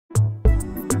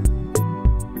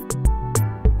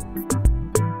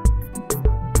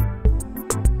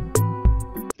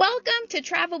to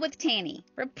Travel with Tani,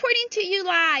 reporting to you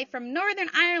live from Northern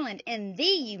Ireland in the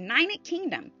United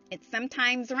Kingdom. It's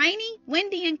sometimes rainy,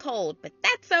 windy, and cold, but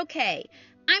that's okay.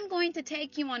 I'm going to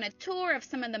take you on a tour of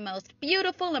some of the most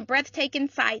beautiful and breathtaking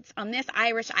sights on this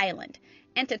Irish island.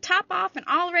 And to top off an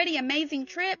already amazing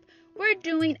trip, we're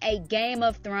doing a Game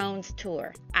of Thrones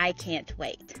tour. I can't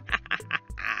wait.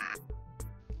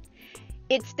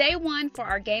 It's day one for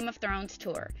our Game of Thrones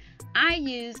tour. I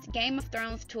used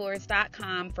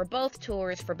GameOfThronesTours.com for both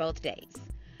tours for both days.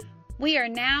 We are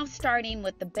now starting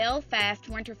with the Belfast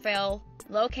Winterfell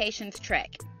locations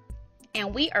trek,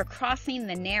 and we are crossing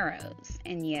the Narrows.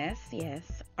 And yes,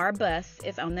 our bus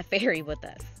is on the ferry with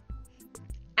us.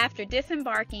 After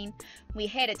disembarking, we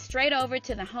headed straight over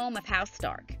to the home of House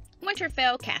Stark,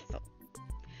 Winterfell Castle.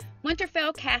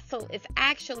 Winterfell Castle is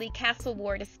actually Castle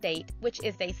Ward Estate, which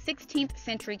is a 16th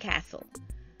century castle.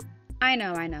 I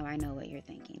know what you're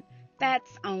thinking.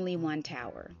 That's only one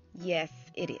tower. Yes,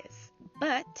 it is.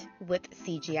 But with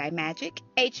CGI magic,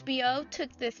 HBO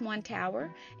took this one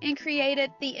tower and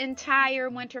created the entire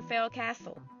Winterfell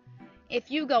Castle. If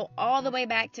you go all the way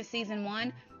back to season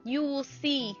 1, you will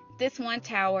see this one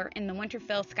tower in the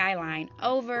Winterfell skyline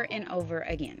over and over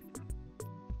again.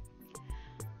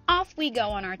 Off we go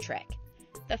on our trek.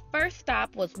 The first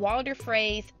stop was Walder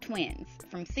Frey's twins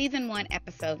from season 1,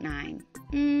 episode 9.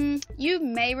 You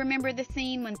may remember the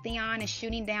scene when Theon is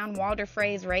shooting down Walder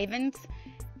Frey's ravens.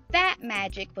 That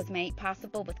magic was made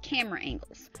possible with camera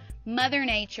angles, Mother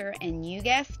Nature, and you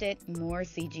guessed it, more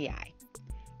CGI.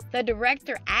 The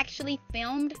director actually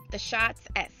filmed the shots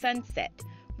at sunset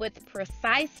with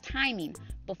precise timing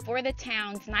before the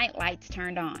town's night lights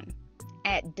turned on.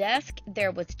 At dusk,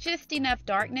 there was just enough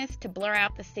darkness to blur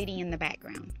out the city in the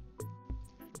background.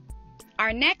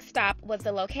 Our next stop was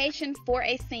the location for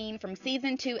a scene from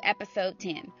Season 2, Episode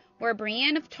 10, where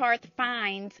Brienne of Tarth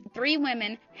finds 3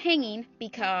 women hanging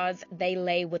because they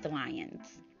lay with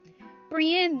lions.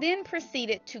 Brienne then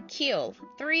proceeded to kill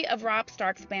 3 of Robb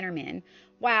Stark's bannermen,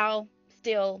 while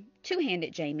still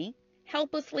two-handed Jaime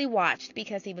helplessly watched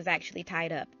because he was actually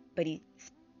tied up, but he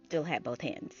still had both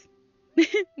hands.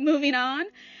 Moving on,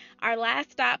 our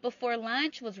last stop before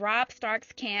lunch was Robb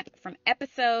Stark's camp from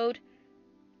episode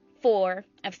 4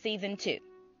 of season 2.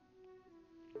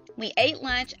 We ate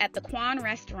lunch at the Quan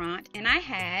restaurant, and I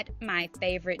had my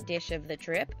favorite dish of the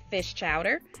trip, fish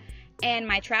chowder, and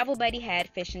my travel buddy had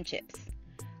fish and chips.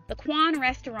 The Quan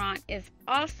restaurant is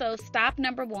also stop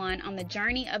number 1 on the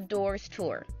Journey of Doors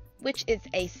tour, which is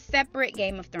a separate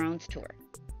Game of Thrones tour.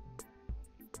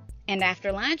 And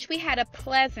after lunch, we had a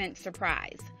pleasant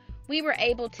surprise. We were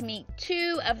able to meet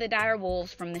 2 of the dire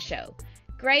wolves from the show,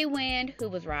 Grey Wind, who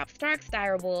was Robb Stark's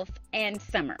direwolf, and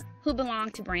Summer, who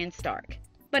belonged to Bran Stark.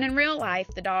 But in real life,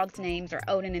 the dogs' names are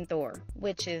Odin and Thor,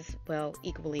 which is, well,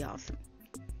 equally awesome.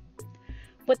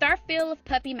 With our fill of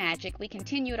puppy magic, we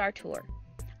continued our tour.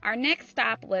 Our next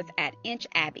stop was at Inch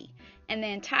Abbey, and the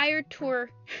entire tour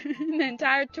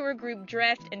group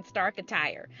dressed in Stark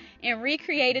attire and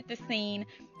recreated the scene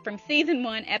from season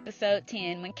 1, episode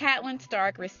 10, when Catelyn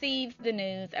Stark received the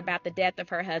news about the death of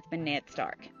her husband, Ned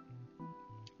Stark.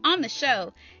 On the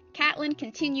show, Catelyn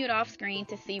continued off screen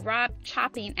to see Robb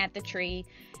chopping at the tree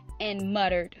and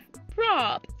muttered,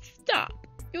 "Robb, stop!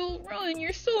 You'll ruin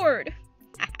your sword!"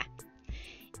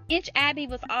 Inch Abbey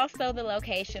was also the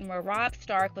location where Robb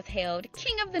Stark was hailed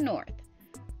King of the North,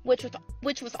 which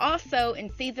was also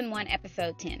in season 1,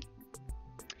 episode 10.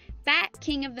 That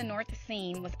King of the North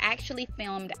scene was actually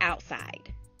filmed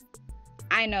outside.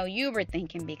 I know you were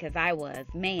thinking, because I was,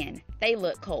 man, they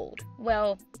look cold.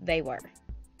 Well, they were.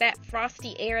 That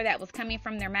frosty air that was coming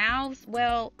from their mouths,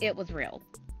 well, it was real.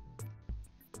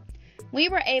 We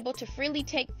were able to freely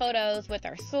take photos with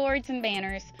our swords and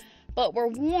banners, but were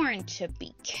warned to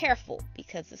be careful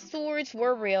because the swords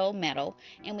were real metal,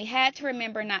 and we had to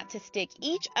remember not to stick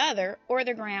each other or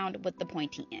the ground with the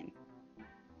pointy end.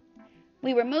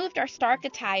 We removed our Stark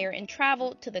attire and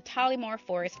traveled to the Tollymore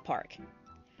Forest Park.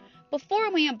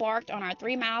 Before we embarked on our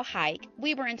 3-mile hike,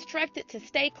 we were instructed to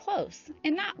stay close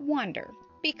and not wander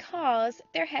because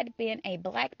there had been a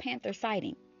Black Panther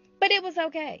sighting. But it was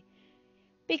okay,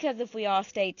 because if we all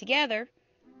stayed together,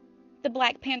 the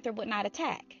Black Panther would not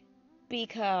attack,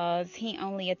 because he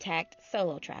only attacked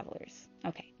solo travelers.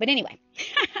 Okay, but anyway,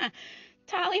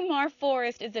 Tollymore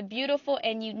Forest is a beautiful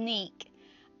and unique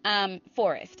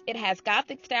forest. It has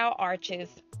Gothic-style arches,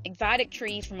 exotic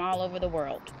trees from all over the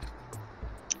world.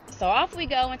 So off we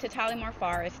go into Tollymore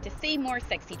Forest to see more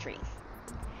sexy trees.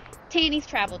 Tani's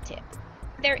travel tip: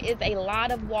 there is a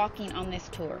lot of walking on this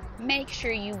tour. Make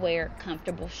sure you wear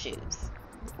comfortable shoes.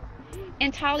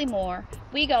 In Tollymore,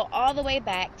 we go all the way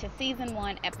back to season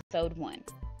 1, episode 1.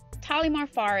 Tollymore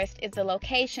Forest is the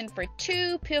location for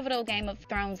two pivotal Game of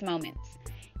Thrones moments.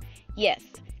 Yes,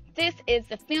 this is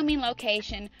the filming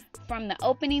location from the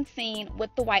opening scene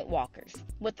with the White Walkers,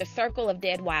 with the circle of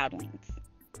dead wildlings.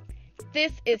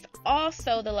 This is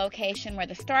also the location where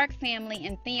the Stark family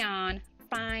and Theon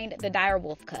find the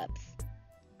direwolf cubs.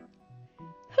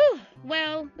 Whew,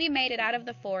 well, we made it out of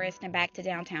the forest and back to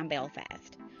downtown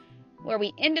Belfast, where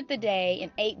we ended the day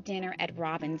and ate dinner at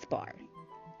Robin's Bar.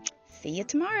 See you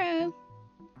tomorrow.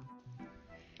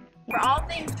 For all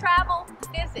things travel,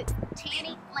 visit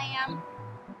TaniLam.com.